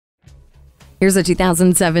Here's a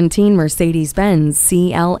 2017 Mercedes-Benz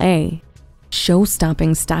CLA.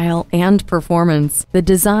 Show-stopping style and performance, the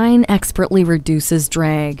design expertly reduces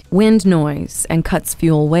drag, wind noise, and cuts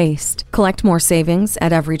fuel waste. Collect more savings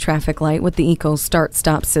at every traffic light with the Eco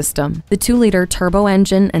Start-Stop system. The 2-liter turbo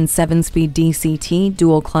engine and 7-speed DCT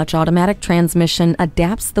dual-clutch automatic transmission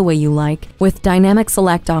adapts the way you like, with Dynamic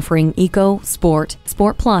Select offering Eco, Sport,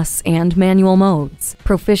 Sport Plus, and manual modes.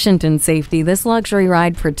 Proficient in safety, this luxury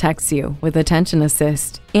ride protects you with Attention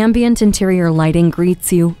Assist. Ambient interior lighting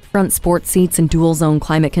greets you, front sport seats and dual-zone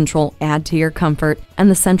climate control add to your comfort, and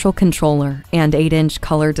the central controller and 8-inch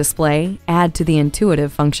color display add to the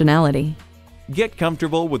intuitive functionality. Get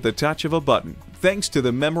comfortable with the touch of a button thanks to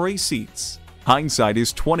the memory seats. Hindsight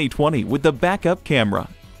is 20/20 with the backup camera.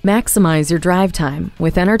 Maximize your drive time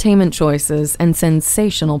with entertainment choices and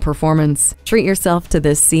sensational performance. Treat yourself to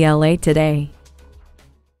this CLA today.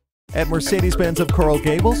 At Mercedes-Benz of Coral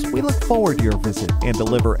Gables, we look forward to your visit and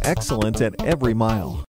deliver excellence at every mile.